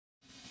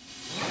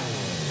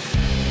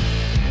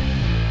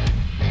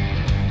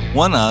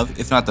One of,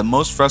 if not the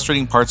most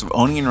frustrating parts of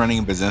owning and running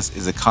a business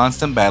is a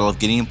constant battle of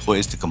getting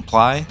employees to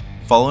comply,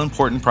 follow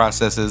important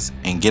processes,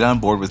 and get on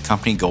board with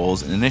company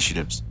goals and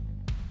initiatives.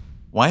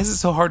 Why is it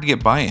so hard to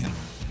get buy-in?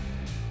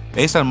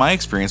 Based on my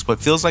experience, what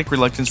feels like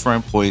reluctance for our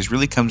employees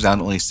really comes down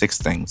to only 6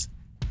 things.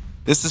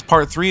 This is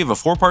part 3 of a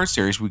 4-part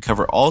series where we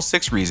cover all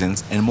 6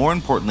 reasons and, more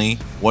importantly,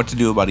 what to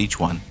do about each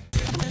one.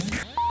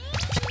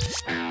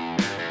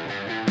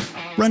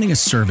 Running a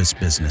service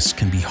business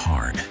can be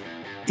hard.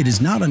 It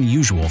is not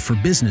unusual for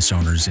business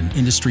owners in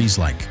industries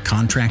like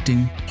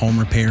contracting, home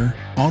repair,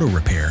 auto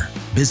repair,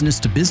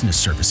 business-to-business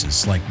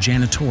services like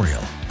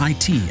janitorial,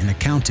 IT and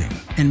accounting,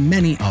 and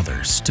many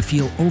others to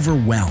feel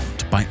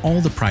overwhelmed by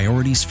all the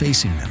priorities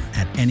facing them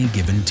at any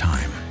given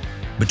time.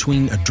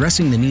 Between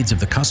addressing the needs of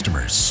the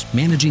customers,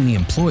 managing the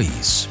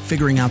employees,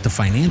 figuring out the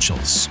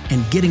financials,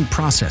 and getting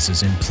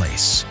processes in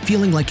place,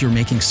 feeling like you're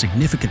making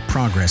significant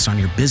progress on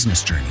your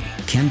business journey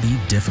can be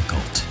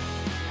difficult.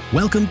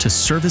 Welcome to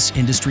Service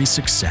Industry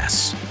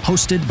Success,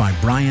 hosted by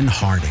Brian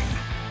Harding.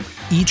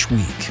 Each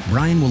week,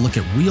 Brian will look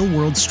at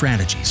real-world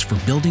strategies for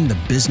building the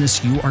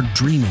business you are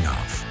dreaming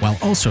of, while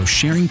also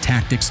sharing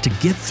tactics to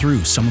get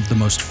through some of the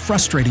most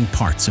frustrating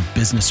parts of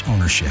business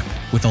ownership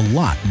with a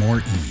lot more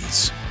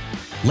ease.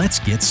 Let's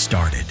get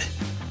started.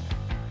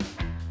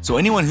 So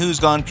anyone who's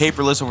gone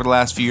paperless over the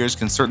last few years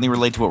can certainly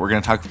relate to what we're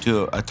going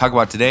to talk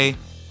about today.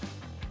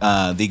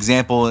 The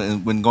example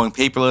when going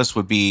paperless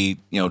would be,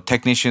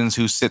 technicians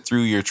who sit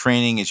through your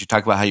training as you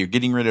talk about how you're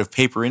getting rid of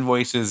paper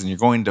invoices and you're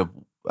going to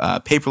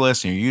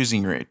paperless and you're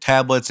using your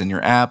tablets and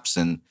your apps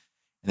and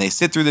they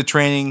sit through the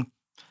training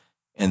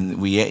and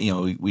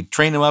we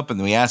train them up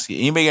and we ask,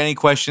 anybody got any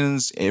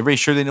questions? Everybody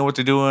sure they know what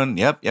they're doing?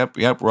 Yep.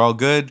 We're all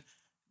good.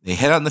 They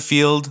head out in the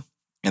field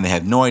and they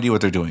have no idea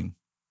what they're doing.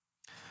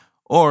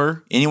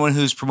 Or anyone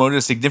who's promoted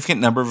a significant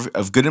number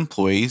of good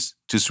employees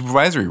to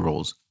supervisory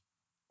roles.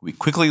 We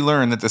quickly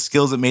learn that the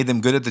skills that made them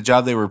good at the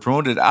job they were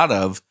promoted out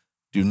of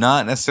do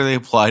not necessarily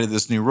apply to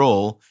this new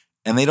role,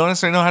 and they don't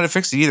necessarily know how to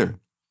fix it either.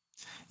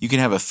 You can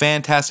have a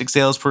fantastic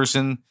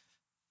salesperson,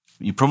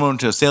 you promote them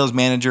to a sales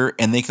manager,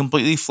 and they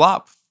completely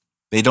flop.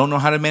 They don't know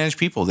how to manage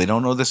people. They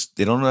don't know this.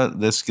 They don't know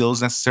the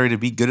skills necessary to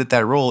be good at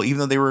that role, even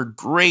though they were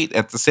great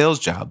at the sales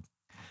job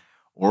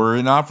or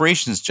an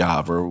operations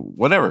job or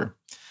whatever.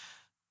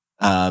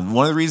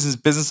 One of the reasons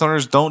business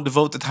owners don't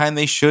devote the time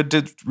they should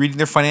to reading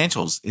their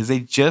financials is they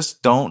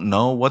just don't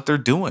know what they're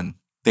doing.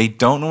 They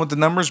don't know what the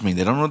numbers mean.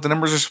 They don't know what the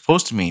numbers are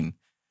supposed to mean.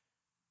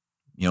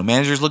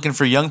 Managers looking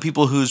for young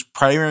people whose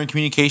primary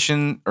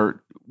communication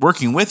or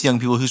working with young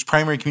people whose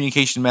primary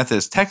communication method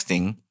is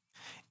texting.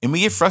 And we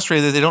get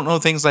frustrated that they don't know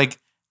things like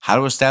how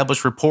to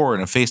establish rapport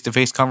in a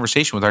face-to-face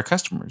conversation with our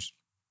customers.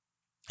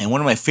 And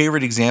one of my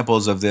favorite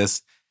examples of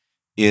this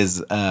is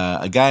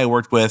a guy I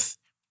worked with.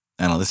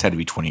 I don't know, this had to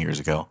be 20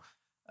 years ago.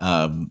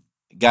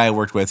 Guy I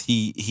worked with,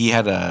 he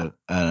had a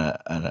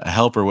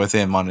helper with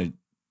him on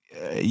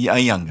a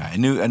young guy, a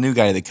new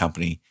guy to the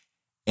company,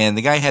 and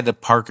the guy had to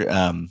park.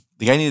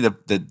 The guy needed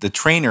the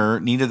trainer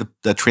needed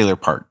the trailer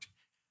parked,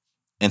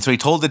 and so he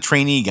told the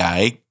trainee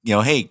guy,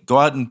 hey, go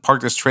out and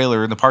park this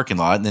trailer in the parking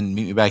lot, and then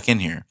meet me back in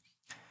here.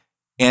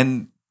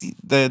 And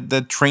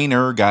the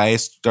trainer guy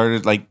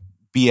started like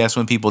BS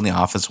with people in the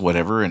office, or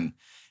whatever, and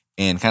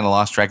kind of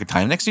lost track of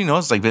time. Next thing you know,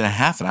 it's like been a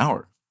half an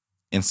hour.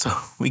 And so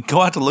we go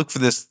out to look for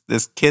this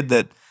kid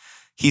that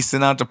he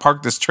sent out to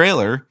park this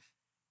trailer.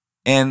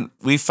 And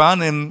we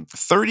found him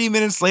 30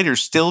 minutes later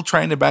still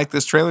trying to back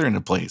this trailer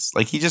into place.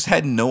 Like he just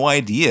had no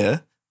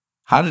idea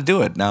how to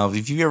do it. Now,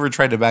 if you ever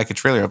tried to back a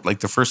trailer up, like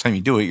the first time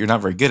you do it, you're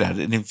not very good at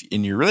it.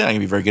 And you're really not going to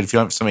be very good if you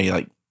don't have somebody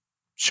like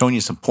showing you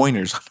some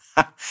pointers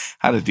on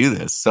how to do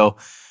this. So,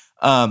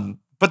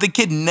 but the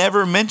kid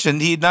never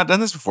mentioned he had not done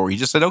this before. He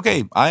just said,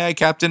 okay, aye,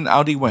 Captain,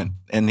 out he went.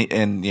 And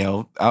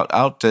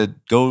out to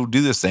go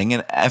do this thing.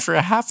 And after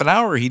a half an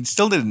hour, he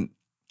still didn't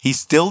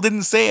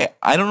say it.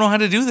 I don't know how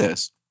to do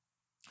this.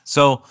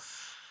 So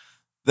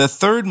the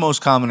third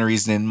most common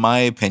reason, in my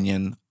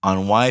opinion,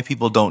 on why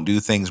people don't do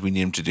things we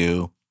need them to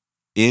do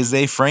is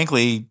they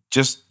frankly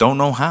just don't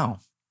know how.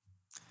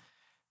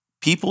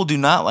 People do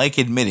not like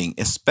admitting,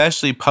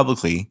 especially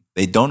publicly,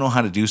 they don't know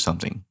how to do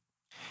something.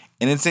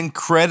 And it's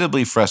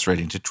incredibly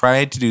frustrating to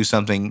try to do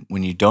something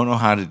when you don't know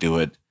how to do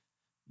it.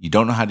 You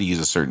don't know how to use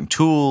a certain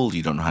tool.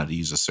 You don't know how to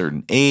use a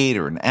certain aid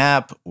or an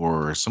app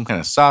or some kind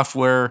of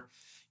software.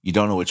 You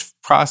don't know which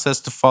process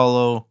to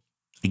follow.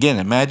 Again,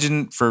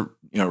 imagine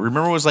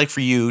remember what it was like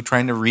for you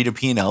trying to read a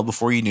P&L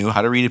before you knew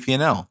how to read a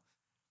P&L.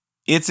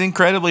 It's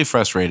incredibly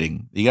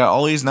frustrating. You got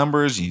all these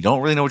numbers. You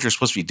don't really know what you're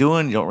supposed to be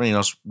doing. You don't really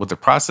know what the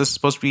process is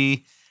supposed to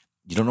be.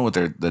 You don't know what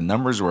the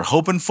numbers we're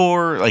hoping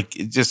for. Like,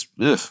 it just,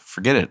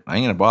 forget it. I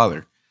ain't going to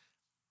bother.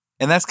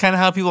 And that's kind of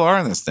how people are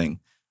on this thing,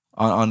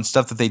 on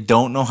stuff that they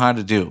don't know how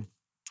to do.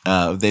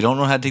 They don't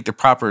know how to take the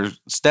proper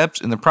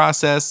steps in the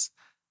process.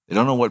 They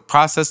don't know what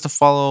process to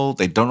follow.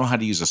 They don't know how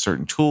to use a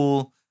certain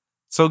tool.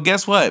 So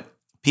guess what?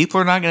 People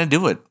are not going to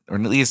do it, or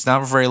at least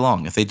not for very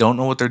long, if they don't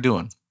know what they're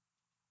doing.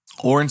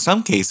 Or in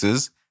some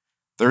cases,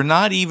 they're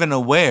not even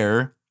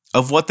aware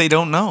of what they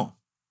don't know.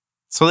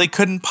 So they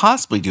couldn't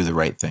possibly do the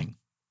right thing.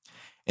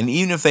 And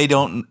even if they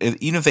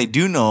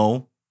do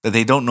know that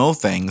they don't know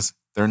things,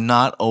 they're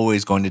not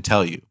always going to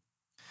tell you.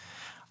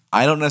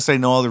 I don't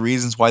necessarily know all the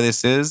reasons why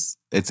this is.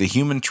 It's a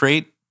human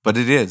trait, but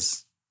it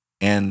is.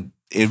 And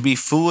it'd be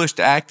foolish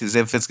to act as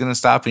if it's going to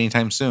stop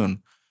anytime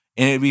soon.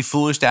 And it'd be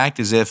foolish to act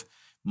as if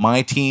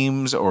my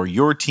teams or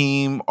your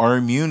team are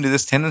immune to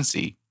this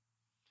tendency.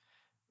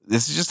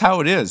 This is just how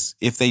it is.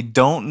 If they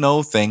don't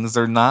know things,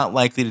 they're not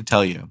likely to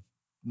tell you.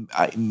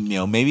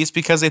 Maybe it's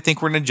because they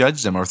think we're going to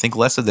judge them or think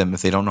less of them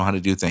if they don't know how to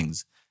do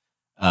things.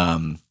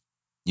 Maybe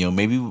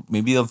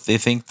they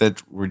think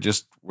that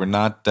we're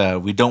not.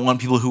 We don't want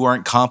people who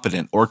aren't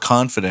competent or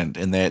confident,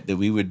 and that they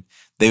would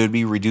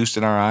be reduced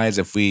in our eyes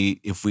if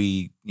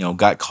we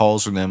got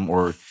calls from them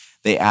or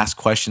they asked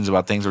questions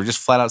about things or just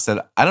flat out said,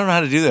 "I don't know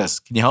how to do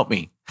this. Can you help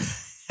me?"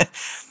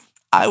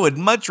 I would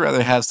much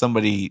rather have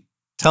somebody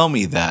tell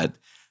me that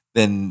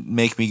than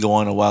make me go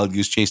on a wild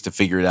goose chase to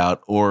figure it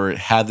out, or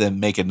have them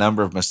make a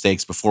number of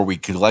mistakes before we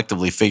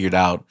collectively figured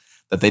out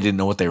that they didn't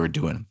know what they were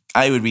doing.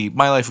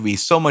 My life would be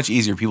so much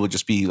easier. People would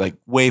just be like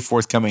way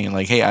forthcoming and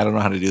like, "Hey, I don't know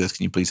how to do this.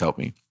 Can you please help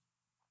me?"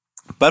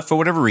 But for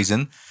whatever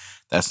reason,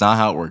 that's not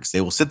how it works.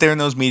 They will sit there in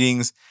those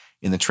meetings,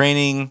 in the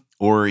training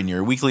or in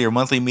your weekly or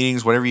monthly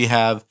meetings, whatever you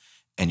have,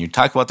 and you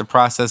talk about the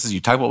processes,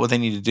 you talk about what they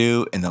need to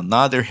do, and they'll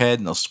nod their head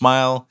and they'll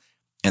smile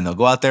and they'll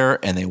go out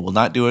there and they will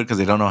not do it because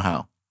they don't know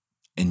how.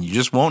 And you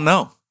just won't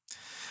know.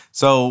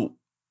 So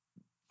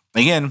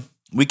again,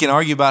 we can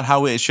argue about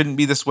how it shouldn't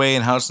be this way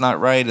and how it's not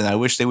right. And I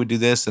wish they would do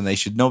this and they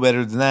should know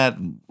better than that.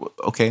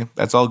 Okay,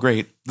 that's all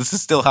great. This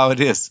is still how it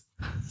is.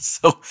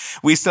 So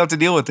we still have to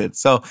deal with it.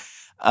 So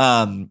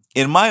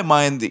in my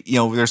mind,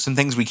 there's some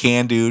things we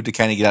can do to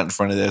kind of get out in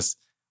front of this.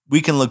 We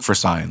can look for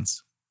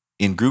signs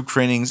in group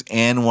trainings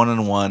and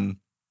one-on-one,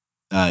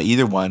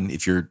 either one.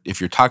 If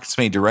you're talking to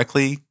somebody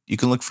directly, you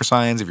can look for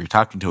signs. If you're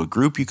talking to a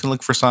group, you can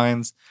look for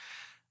signs.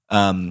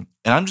 And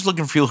I'm just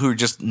looking for people who are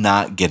just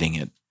not getting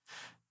it.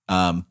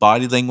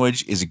 Body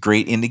language is a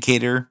great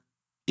indicator.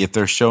 If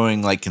they're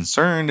showing like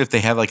concerned, if they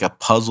have like a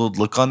puzzled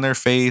look on their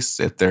face,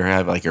 if they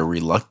have like a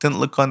reluctant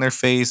look on their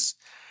face,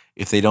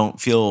 if they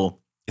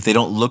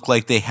don't look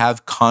like they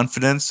have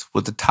confidence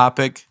with the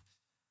topic,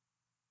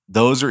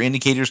 those are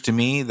indicators to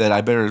me that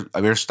I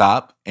better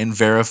stop and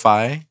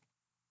verify.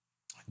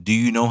 Do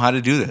you know how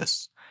to do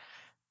this?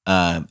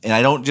 And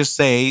I don't just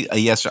say a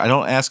yes. I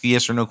don't ask a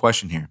yes or no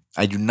question here.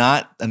 I do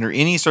not, under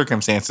any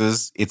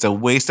circumstances, it's a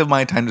waste of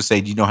my time to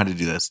say, "Do you know how to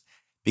do this?"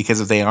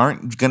 Because if they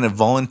aren't going to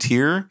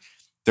volunteer,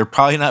 they're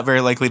probably not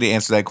very likely to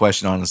answer that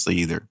question honestly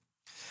either.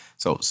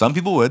 So some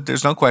people would,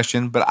 there's no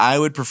question, but I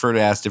would prefer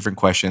to ask different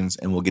questions,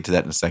 and we'll get to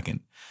that in a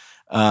second.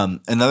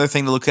 Another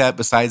thing to look at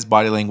besides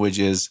body language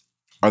is,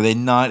 are they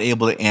not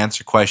able to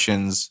answer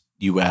questions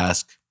you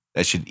ask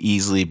that should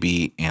easily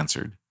be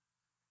answered?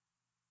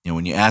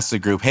 When you ask the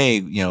group, "Hey,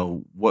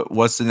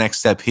 what's the next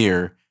step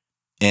here?"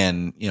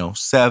 And,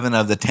 7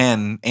 of the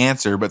 10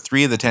 answer, but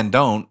 3 of the 10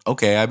 don't.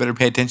 Okay, I better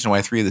pay attention to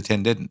why 3 of the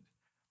 10 didn't.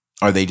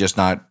 Are they just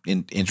not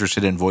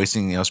interested in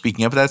voicing,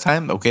 speaking up at that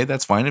time? Okay,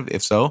 that's fine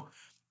if so.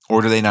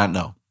 Or do they not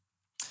know?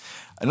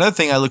 Another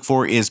thing I look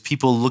for is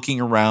people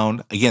looking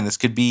around. Again, this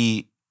could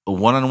be a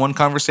one-on-one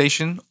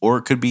conversation or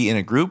it could be in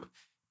a group.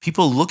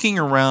 People looking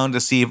around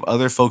to see if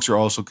other folks are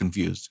also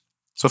confused.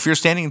 So if you're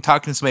standing and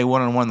talking to somebody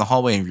one-on-one in the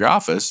hallway of your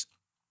office,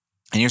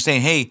 and you're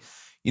saying, "Hey,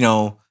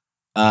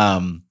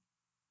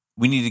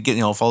 we need to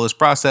get, follow this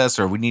process,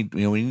 or we need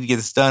to get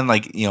this done.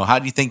 Like, how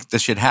do you think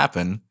this should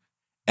happen?"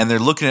 And they're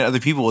looking at other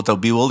people with a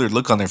bewildered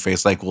look on their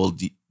face, like, "Well,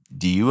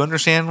 do you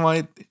understand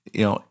why?"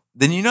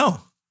 Then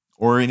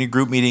Or in a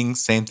group meeting,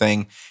 same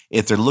thing.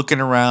 If they're looking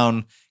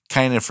around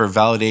kind of for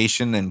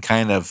validation and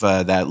kind of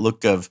that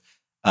look of,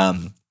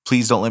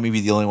 "Please don't let me be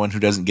the only one who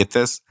doesn't get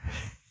this."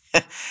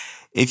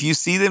 If you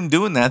see them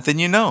doing that, then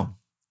you know.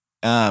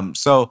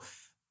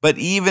 But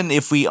even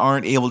if we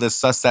aren't able to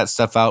suss that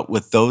stuff out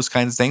with those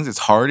kinds of things, it's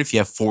hard. If you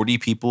have 40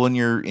 people in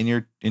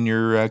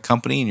your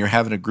company and you're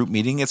having a group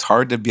meeting, it's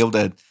hard to be able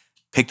to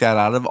pick that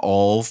out of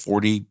all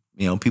 40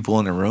 people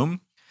in a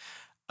room.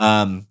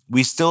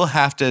 We still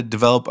have to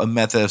develop a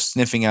method of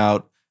sniffing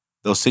out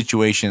those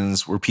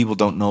situations where people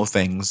don't know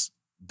things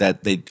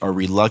that they are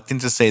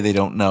reluctant to say they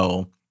don't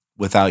know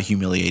without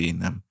humiliating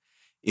them.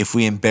 If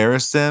we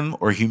embarrass them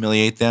or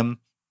humiliate them,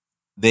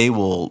 they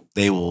will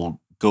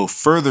go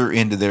further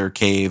into their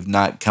cave,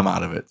 not come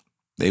out of it.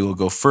 They will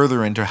go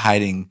further into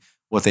hiding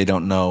what they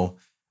don't know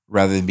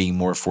rather than being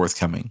more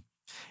forthcoming.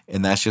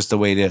 And that's just the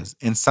way it is.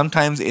 And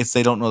sometimes it's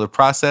they don't know the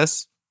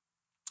process.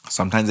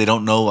 Sometimes they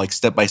don't know like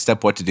step by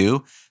step what to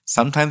do.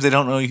 Sometimes they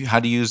don't know how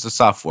to use the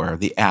software,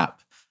 the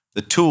app,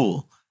 the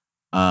tool.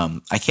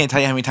 I can't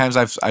tell you how many times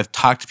I've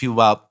talked to people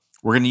about,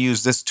 "We're going to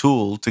use this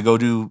tool to go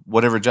do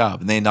whatever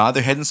job." And they nod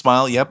their head and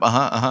smile. "Yep,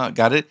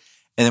 got it."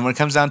 And then when it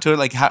comes down to it,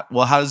 like,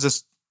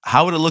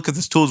 how would it look if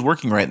this tool is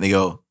working right? And they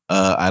go,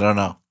 "I don't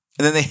know."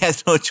 And then they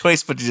have no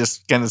choice but to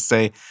just kind of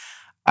say,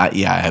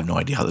 "Yeah, I have no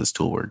idea how this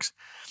tool works."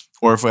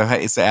 Or if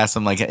it's to ask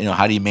them, like,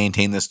 "How do you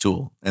maintain this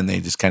tool?" And they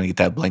just kind of get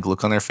that blank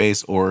look on their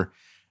face. Or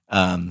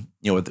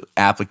with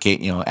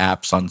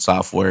apps on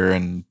software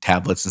and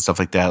tablets and stuff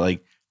like that.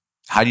 Like,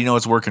 how do you know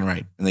it's working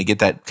right? And they get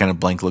that kind of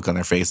blank look on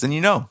their face, then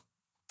you know.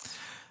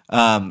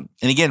 And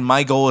again,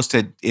 my goal is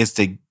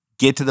to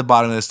get to the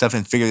bottom of this stuff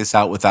and figure this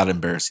out without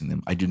embarrassing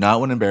them. I do not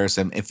want to embarrass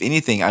them. If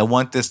anything, I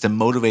want this to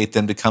motivate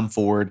them to come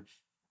forward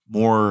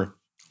more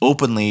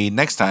openly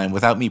next time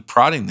without me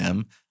prodding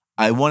them.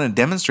 I want to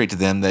demonstrate to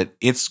them that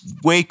it's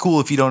way cool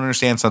if you don't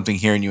understand something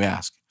here and you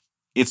ask.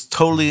 It's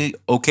totally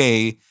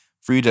okay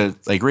for you to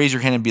like raise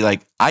your hand and be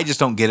like, I just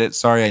don't get it.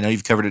 Sorry, I know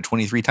you've covered it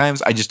 23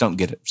 times. I just don't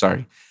get it.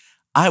 Sorry.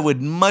 I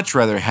would much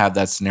rather have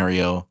that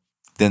scenario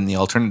than the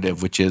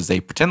alternative, which is they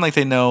pretend like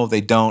they know,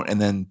 they don't,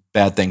 and then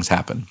bad things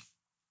happen.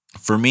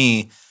 For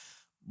me,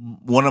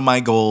 one of my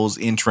goals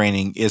in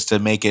training is to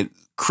make it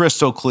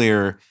crystal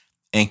clear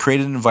and create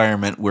an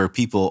environment where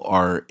people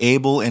are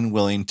able and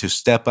willing to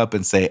step up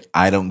and say,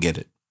 I don't get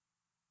it.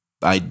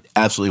 I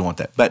absolutely want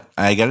that. But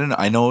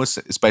I know,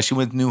 especially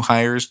with new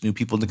hires, new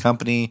people in the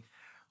company,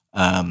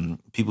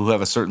 people who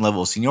have a certain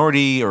level of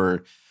seniority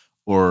or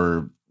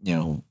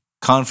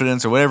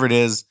confidence or whatever it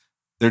is,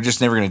 they're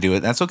just never going to do it.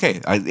 That's okay.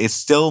 It's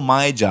still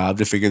my job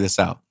to figure this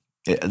out.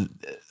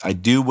 I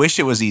do wish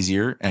it was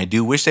easier, and I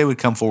do wish they would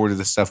come forward with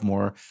this stuff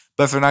more.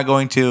 But if they're not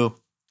going to,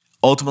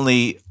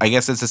 ultimately, I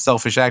guess it's a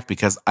selfish act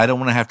because I don't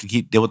want to have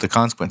to deal with the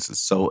consequences.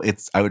 So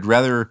I would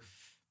rather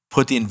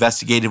put the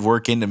investigative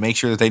work in to make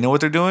sure that they know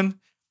what they're doing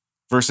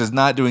versus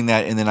not doing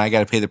that, and then I got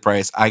to pay the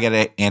price. I got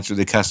to answer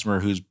the customer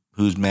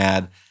who's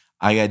mad.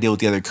 I got to deal with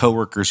the other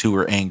coworkers who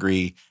are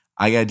angry.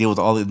 I got to deal with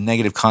all the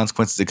negative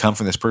consequences that come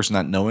from this person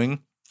not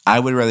knowing. I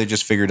would rather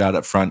just figure it out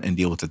up front and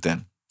deal with it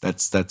then.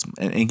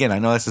 And again, I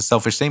know that's a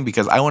selfish thing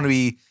because I want to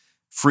be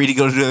free to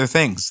go do other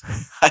things.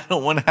 I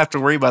don't want to have to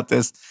worry about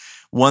this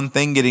one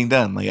thing getting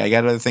done. Like, I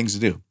got other things to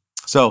do.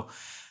 So,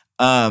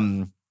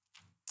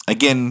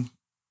 again,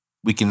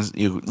 we can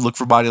look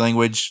for body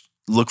language,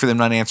 look for them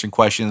not answering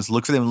questions,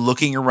 look for them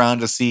looking around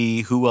to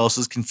see who else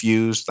is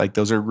confused. Like,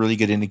 those are really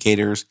good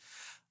indicators.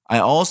 I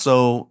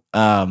also,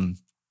 when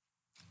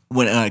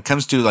it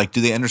comes to like,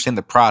 do they understand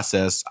the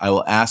process? I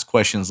will ask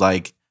questions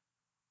like,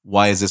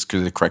 why is this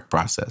the correct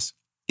process?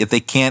 If they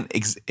can't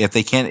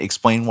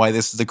explain why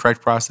this is the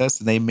correct process,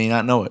 then they may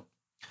not know it.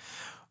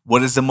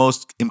 What is the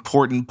most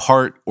important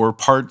part or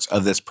parts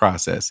of this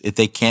process? If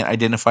they can't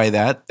identify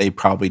that, they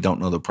probably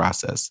don't know the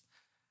process.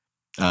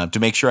 To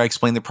make sure I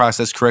explain the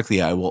process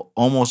correctly, I will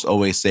almost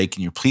always say,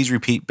 can you please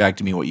repeat back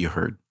to me what you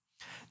heard?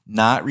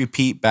 Not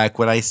repeat back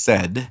what I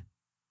said.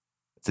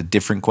 It's a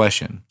different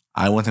question.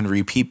 I want them to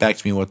repeat back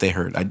to me what they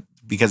heard.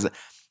 Because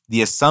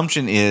the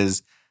assumption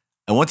is,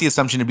 I want the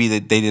assumption to be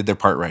that they did their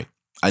part right.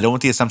 I don't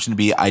want the assumption to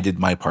be I did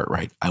my part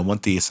right. I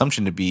want the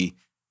assumption to be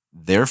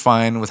they're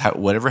fine with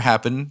whatever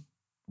happened.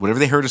 Whatever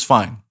they heard is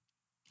fine.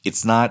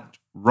 It's not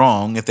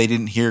wrong if they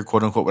didn't hear,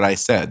 quote unquote, what I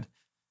said.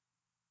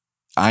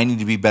 I need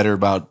to be better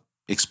about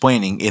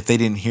explaining if they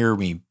didn't hear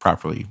me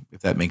properly.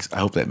 I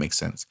hope that makes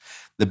sense.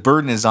 The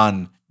burden is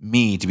on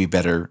me to be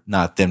better,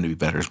 not them to be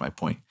better, is my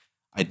point.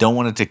 I don't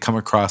want it to come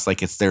across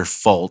like it's their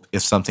fault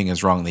if something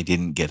is wrong, they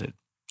didn't get it.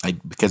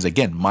 Because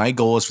again, my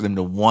goal is for them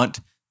to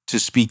want to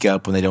speak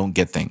up when they don't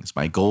get things.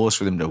 My goal is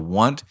for them to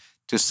want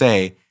to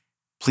say,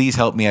 please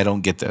help me, I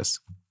don't get this.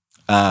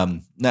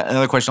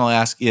 Another question I'll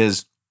ask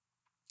is,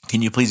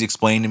 can you please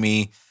explain to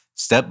me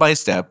step by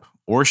step,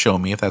 or show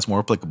me if that's more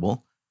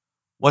applicable,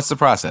 what's the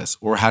process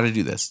or how to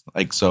do this?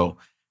 Like, so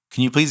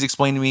can you please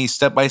explain to me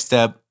step by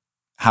step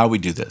how we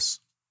do this?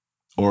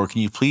 Or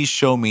can you please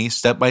show me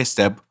step by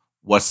step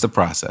what's the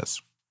process?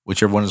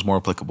 Whichever one is more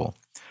applicable.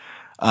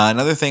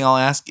 Another thing I'll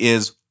ask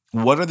is,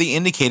 what are the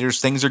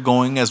indicators things are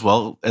going as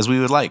well as we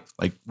would like?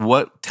 Like,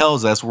 what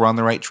tells us we're on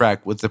the right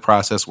track with the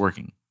process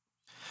working?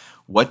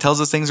 What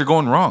tells us things are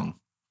going wrong?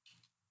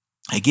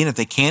 Again, if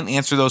they can't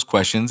answer those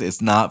questions,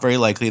 it's not very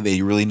likely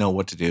they really know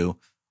what to do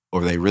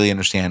or they really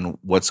understand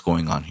what's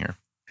going on here.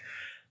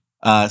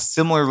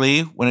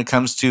 Similarly, when it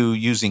comes to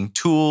using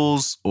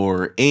tools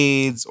or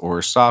aids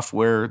or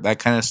software, that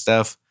kind of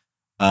stuff,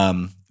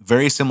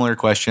 very similar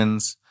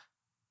questions.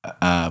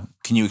 Can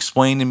you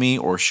explain to me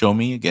or show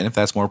me, again, if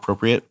that's more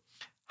appropriate,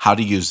 how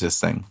to use this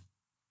thing?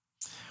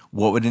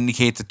 What would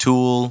indicate the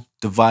tool,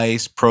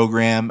 device,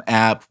 program,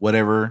 app,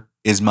 whatever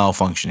is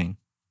malfunctioning?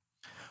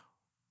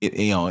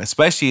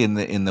 Especially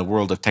in the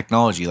world of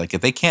technology, like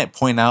if they can't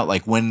point out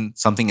like when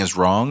something is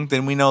wrong,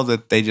 then we know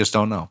that they just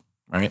don't know,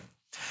 right?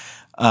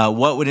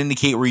 What would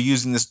indicate we're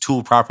using this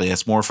tool properly?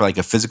 That's more for like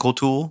a physical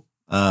tool.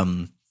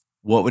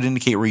 What would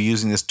indicate we're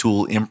using this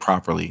tool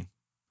improperly?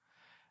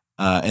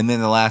 And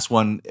then the last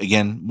one,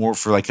 again, more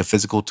for like a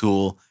physical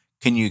tool.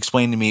 Can you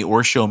explain to me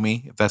or show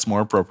me, if that's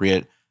more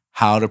appropriate,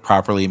 how to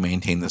properly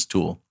maintain this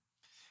tool?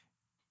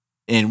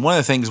 And one of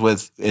the things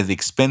with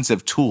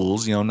expensive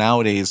tools,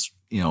 nowadays,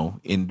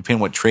 depending on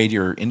what trade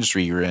or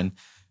industry you're in,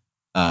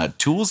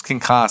 tools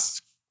can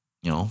cost,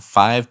 $5,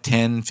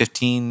 $10,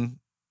 $15,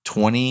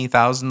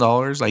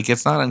 $20,000. Like,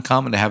 it's not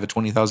uncommon to have a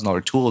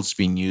 $20,000 tool that's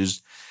being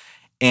used.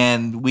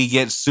 And we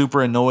get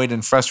super annoyed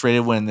and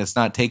frustrated when it's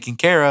not taken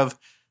care of.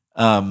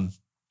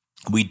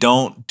 We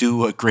don't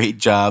do a great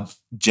job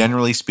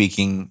generally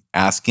speaking,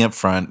 asking up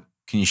front,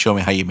 can you show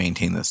me how you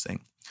maintain this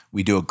thing?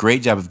 We do a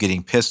great job of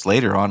getting pissed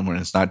later on when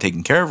it's not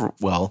taken care of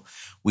well.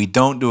 We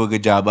don't do a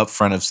good job up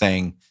front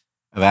of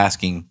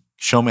asking,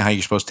 show me how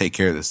you're supposed to take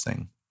care of this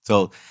thing.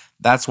 So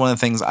that's one of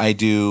the things I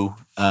do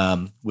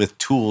with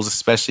tools,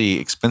 especially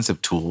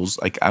expensive tools.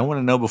 Like, I want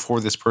to know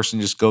before this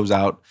person just goes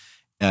out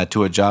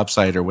to a job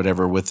site or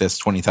whatever with this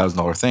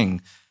 $20,000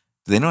 thing,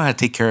 do they know how to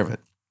take care of it?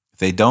 If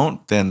they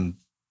don't, then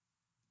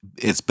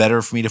it's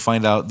better for me to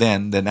find out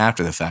then than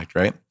after the fact,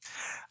 right?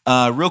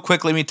 Real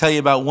quick, let me tell you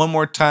about one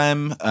more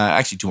time.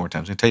 Actually, two more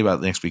times. I'll tell you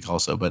about next week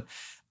also. But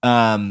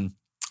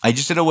I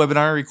just did a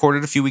webinar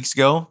recorded a few weeks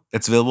ago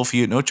that's available for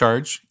you at no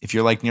charge. If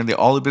you're like nearly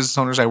all the business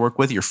owners I work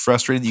with, you're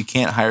frustrated you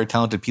can't hire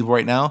talented people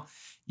right now.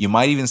 You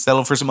might even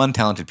settle for some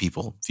untalented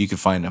people if you can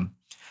find them.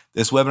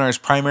 This webinar is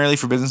primarily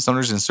for business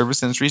owners in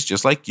service industries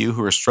just like you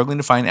who are struggling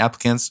to find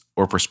applicants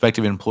or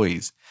prospective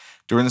employees.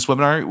 During this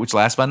webinar, which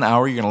lasts about an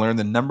hour, you're going to learn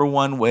the number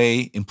one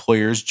way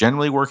employers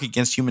generally work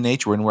against human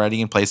nature when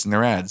writing and placing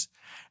their ads.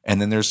 And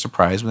then there's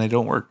surprise when they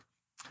don't work.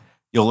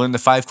 You'll learn the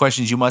 5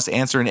 questions you must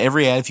answer in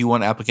every ad if you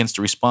want applicants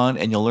to respond,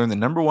 and you'll learn the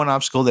number one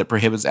obstacle that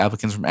prohibits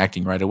applicants from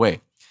acting right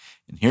away.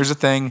 And here's the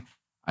thing.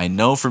 I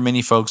know for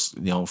many folks,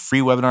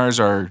 free webinars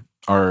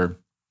are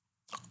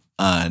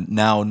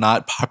now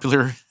not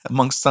popular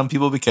amongst some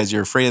people because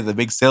you're afraid of the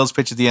big sales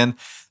pitch at the end.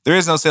 There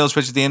is no sales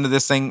pitch at the end of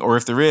this thing, or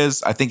if there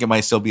is, I think it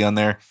might still be on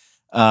there.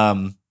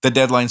 The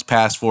deadline's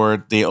passed for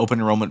it. The open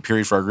enrollment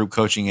period for our group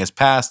coaching is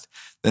passed.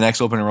 The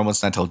next open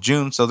enrollment's not until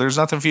June, so there's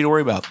nothing for you to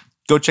worry about.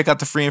 Go check out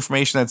the free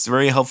information. That's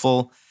very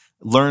helpful.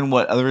 Learn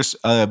what other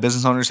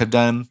business owners have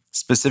done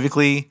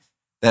specifically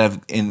that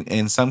have,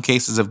 in some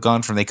cases, have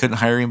gone from they couldn't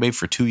hire anybody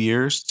for 2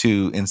 years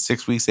to in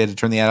 6 weeks they had to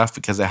turn the ad off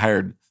because they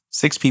hired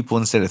 6 people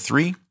instead of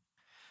 3.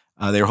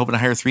 They were hoping to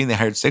hire 3 and they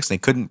hired 6. And they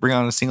couldn't bring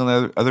on a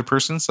single other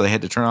person, so they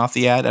had to turn off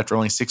the ad after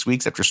only 6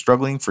 weeks after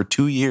struggling for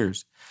 2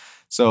 years.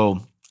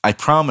 So I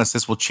promise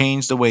this will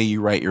change the way you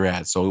write your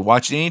ads. So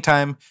watch it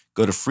anytime.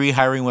 Go to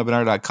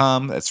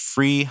freehiringwebinar.com. That's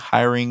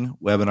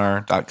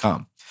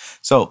freehiringwebinar.com.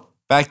 So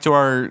back to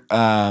our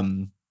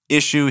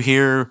issue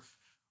here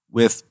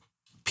with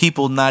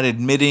people not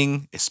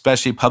admitting,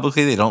 especially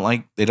publicly, they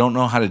don't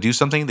know how to do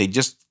something. They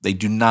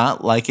do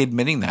not like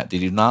admitting that. They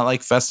do not like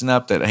fessing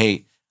up that,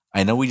 hey,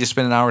 I know we just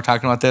spent an hour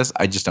talking about this.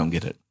 I just don't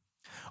get it.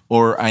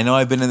 Or I know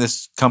I've been in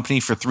this company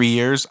for 3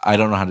 years. I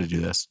don't know how to do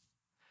this.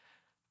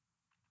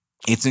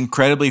 It's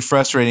incredibly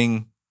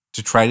frustrating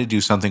to try to do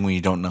something when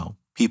you don't know.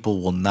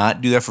 People will not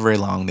do that for very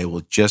long. They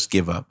will just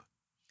give up.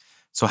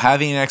 So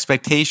having an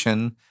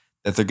expectation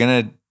that they're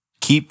going to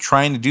keep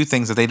trying to do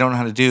things that they don't know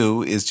how to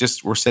do is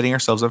just, we're setting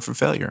ourselves up for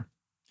failure.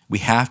 We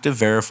have to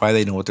verify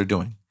they know what they're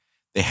doing.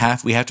 We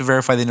have to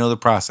verify they know the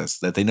process,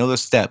 that they know the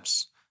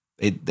steps.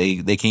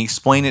 They can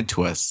explain it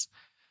to us.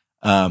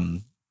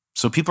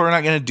 So people are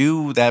not going to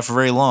do that for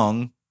very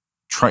long.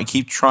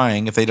 Keep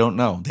trying if they don't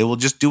know. They will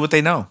just do what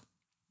they know.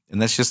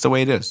 And that's just the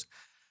way it is.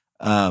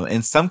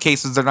 In some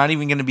cases, they're not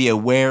even going to be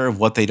aware of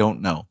what they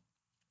don't know.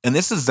 And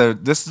this is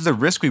the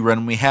risk we run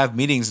when we have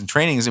meetings and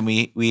trainings and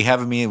we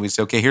have a meeting and we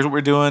say, okay, here's what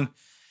we're doing.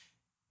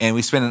 And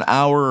we spend an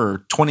hour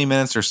or 20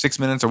 minutes or 6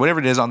 minutes or whatever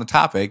it is on the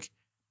topic.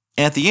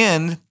 And at the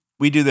end,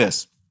 we do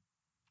this.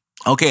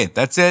 Okay,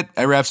 that's it.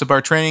 That wraps up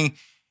our training.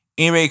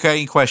 Anybody got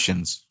any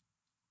questions?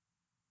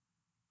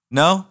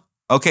 No?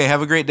 Okay,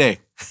 have a great day.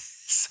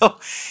 So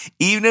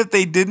even if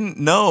they didn't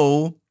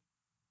know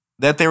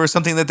that there was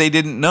something that they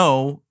didn't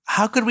know,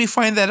 how could we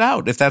find that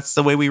out if that's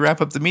the way we wrap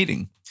up the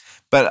meeting?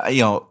 But,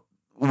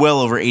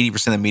 well over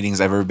 80% of the meetings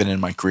I've ever been in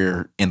my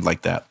career end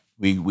like that.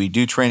 We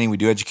do training, we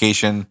do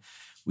education.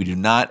 We do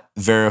not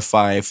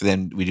verify for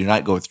them. We do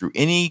not go through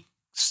any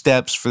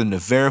steps for them to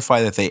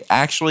verify that they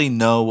actually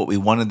know what we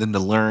wanted them to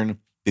learn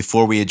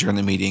before we adjourn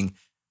the meeting.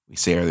 We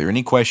say, are there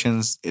any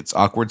questions? It's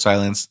awkward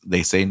silence.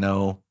 They say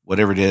no,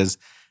 whatever it is.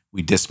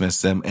 We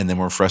dismiss them, and then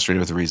we're frustrated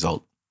with the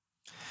result.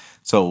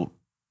 So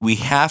we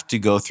have to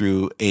go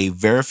through a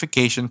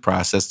verification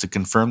process to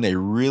confirm they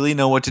really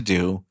know what to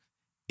do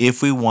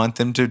if we want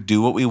them to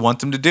do what we want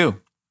them to do.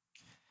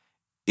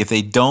 If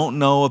they don't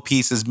know a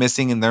piece is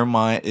missing in their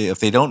mind, if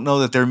they don't know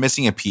that they're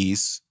missing a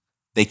piece,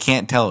 they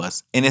can't tell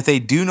us. And if they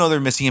do know they're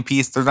missing a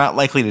piece, they're not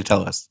likely to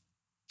tell us.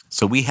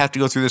 So we have to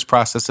go through this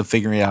process of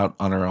figuring it out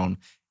on our own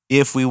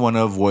if we want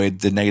to avoid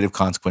the negative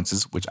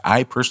consequences, which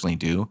I personally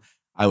do.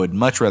 I would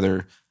much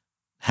rather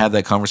have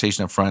that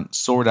conversation up front,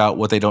 sort out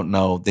what they don't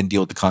know, then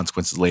deal with the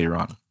consequences later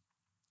on.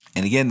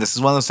 And again, this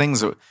is one of those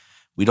things that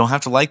we don't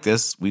have to like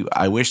this.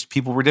 I wish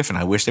people were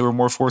different. I wish they were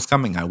more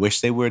forthcoming. I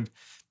wish they would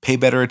pay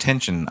better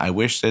attention. I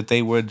wish that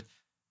they would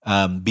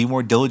be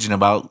more diligent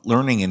about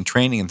learning and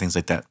training and things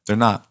like that. They're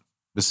not.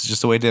 This is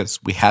just the way it is.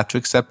 We have to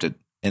accept it.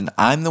 And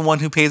I'm the one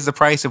who pays the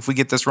price if we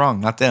get this wrong,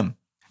 not them.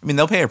 I mean,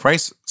 they'll pay a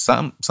price,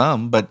 some,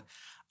 but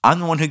I'm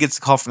the one who gets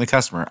the call from the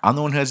customer. I'm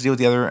the one who has to deal with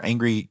the other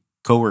angry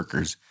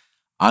coworkers.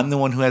 I'm the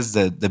one who has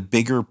the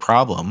bigger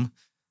problem.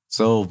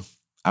 So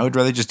I would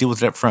rather just deal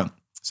with it up front.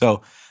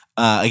 So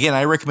Again,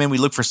 I recommend we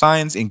look for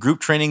signs in group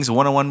trainings and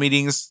one-on-one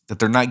meetings that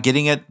they're not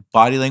getting it.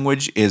 Body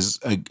language is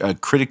a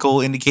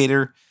critical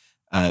indicator.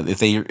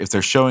 If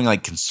they're showing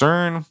like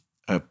concern,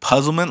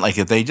 puzzlement, like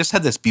if they just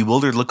had this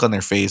bewildered look on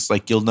their face,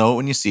 like you'll know it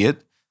when you see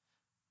it,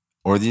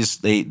 or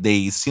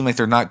they seem like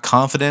they're not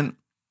confident.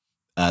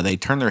 They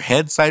turn their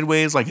head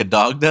sideways like a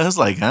dog does,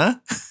 like, huh?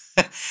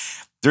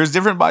 There's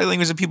different body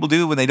language that people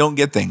do when they don't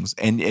get things.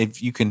 And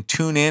if you can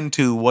tune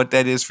into what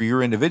that is for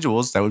your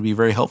individuals, that would be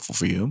very helpful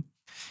for you.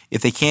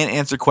 If they can't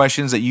answer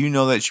questions that you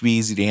know that should be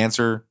easy to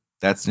answer,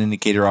 that's an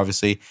indicator,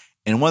 obviously.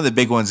 And one of the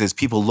big ones is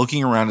people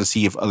looking around to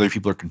see if other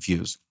people are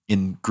confused.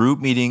 In group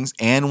meetings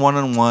and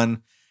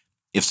one-on-one,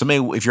 if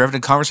you're having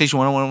a conversation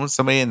one-on-one with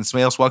somebody and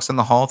somebody else walks in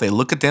the hall, they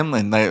look at them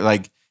and they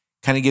like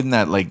kind of give them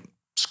that like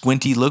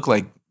squinty look,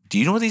 like, do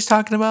you know what he's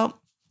talking about?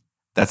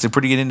 That's a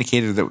pretty good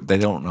indicator that they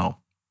don't know,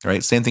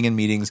 right? Same thing in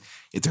meetings.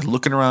 If they're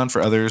looking around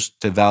for others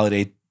to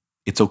validate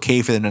it's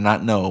okay for them to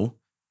not know,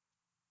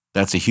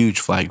 that's a huge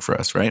flag for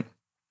us, right?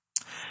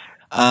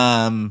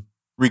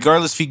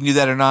 Regardless if you can do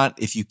that or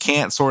not, if you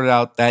can't sort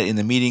out that in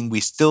the meeting, we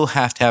still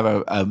have to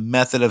have a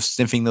method of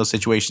sniffing those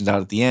situations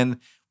out at the end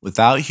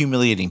without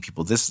humiliating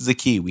people. This is the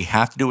key. We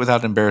have to do it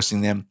without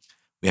embarrassing them.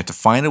 We have to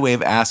find a way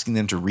of asking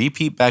them to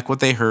repeat back what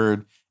they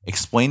heard,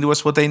 explain to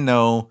us what they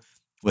know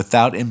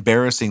without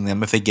embarrassing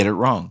them if they get it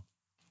wrong.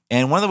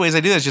 And one of the ways I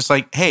do that is just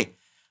like, hey,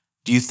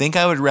 do you think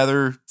I would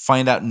rather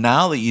find out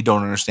now that you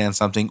don't understand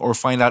something or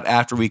find out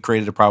after we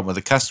created a problem with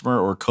a customer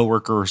or a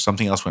coworker or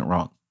something else went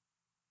wrong?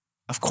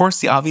 Of course,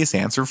 the obvious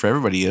answer for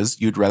everybody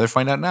is you'd rather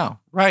find out now,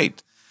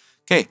 right?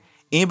 Okay.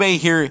 Anybody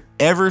here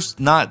ever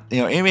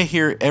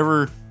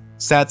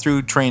sat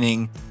through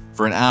training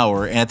for an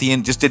hour and at the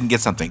end just didn't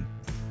get something?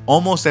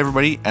 Almost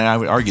everybody, and I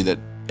would argue that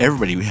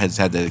everybody has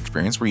had that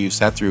experience where you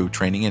sat through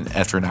training and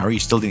after an hour you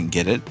still didn't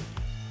get it.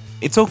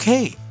 It's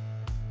okay.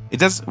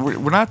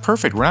 We're not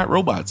perfect. We're not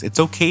robots. It's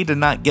okay to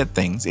not get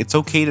things. It's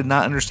okay to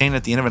not understand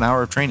at the end of an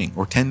hour of training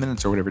or 10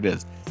 minutes or whatever it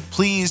is.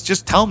 Please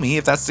just tell me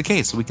if that's the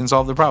case so we can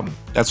solve the problem.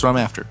 That's what I'm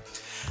after.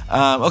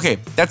 Okay,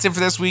 that's it for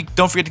this week.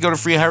 Don't forget to go to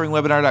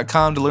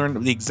freehiringwebinar.com to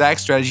learn the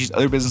exact strategies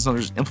other business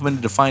owners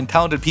implemented to find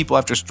talented people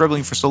after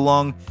struggling for so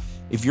long.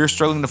 If you're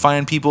struggling to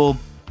find people,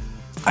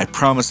 I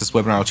promise this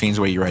webinar will change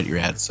the way you write your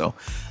ads. So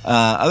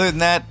other than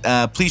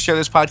that, please share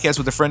this podcast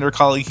with a friend or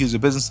colleague who's a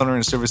business owner in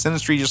a service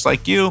industry just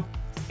like you.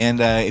 And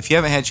if you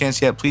haven't had a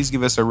chance yet, please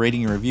give us a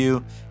rating and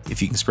review.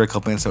 If you can spare a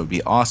couple minutes, that would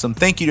be awesome.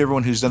 Thank you to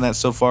everyone who's done that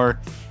so far.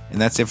 And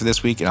that's it for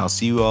this week, and I'll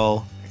see you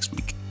all next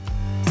week.